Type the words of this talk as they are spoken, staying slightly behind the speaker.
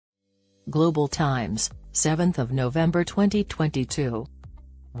Global Times, 7th of November 2022.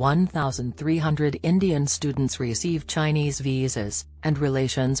 1,300 Indian students receive Chinese visas, and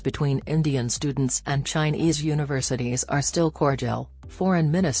relations between Indian students and Chinese universities are still cordial, Foreign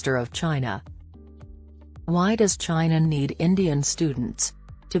Minister of China. Why does China need Indian students?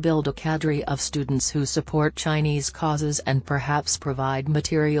 To build a cadre of students who support Chinese causes and perhaps provide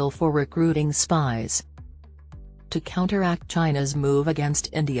material for recruiting spies. To counteract China's move against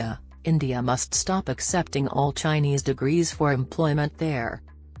India, India must stop accepting all Chinese degrees for employment there.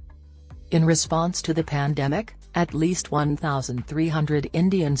 In response to the pandemic, at least 1,300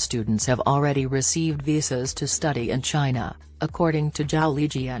 Indian students have already received visas to study in China, according to Zhao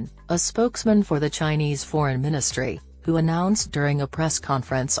Lijian, a spokesman for the Chinese Foreign Ministry, who announced during a press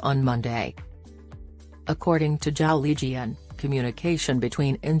conference on Monday. According to Zhao Lijian, communication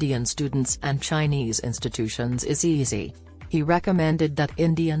between Indian students and Chinese institutions is easy. He recommended that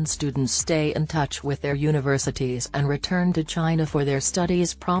Indian students stay in touch with their universities and return to China for their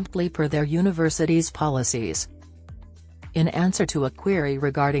studies promptly per their university's policies. In answer to a query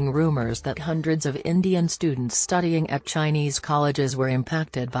regarding rumors that hundreds of Indian students studying at Chinese colleges were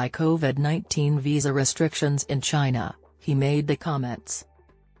impacted by COVID-19 visa restrictions in China, he made the comments.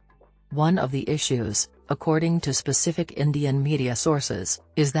 One of the issues, according to specific Indian media sources,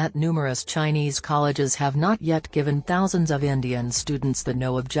 is that numerous Chinese colleges have not yet given thousands of Indian students the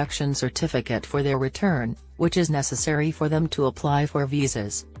no-objection certificate for their return, which is necessary for them to apply for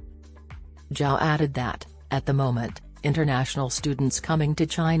visas. Zhao added that, at the moment, international students coming to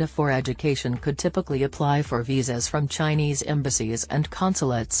China for education could typically apply for visas from Chinese embassies and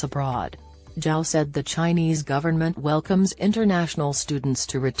consulates abroad. Zhao said the Chinese government welcomes international students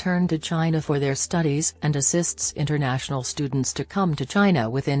to return to China for their studies and assists international students to come to China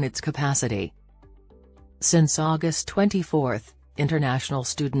within its capacity. Since August 24, international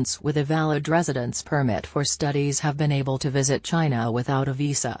students with a valid residence permit for studies have been able to visit China without a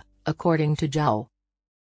visa, according to Zhao.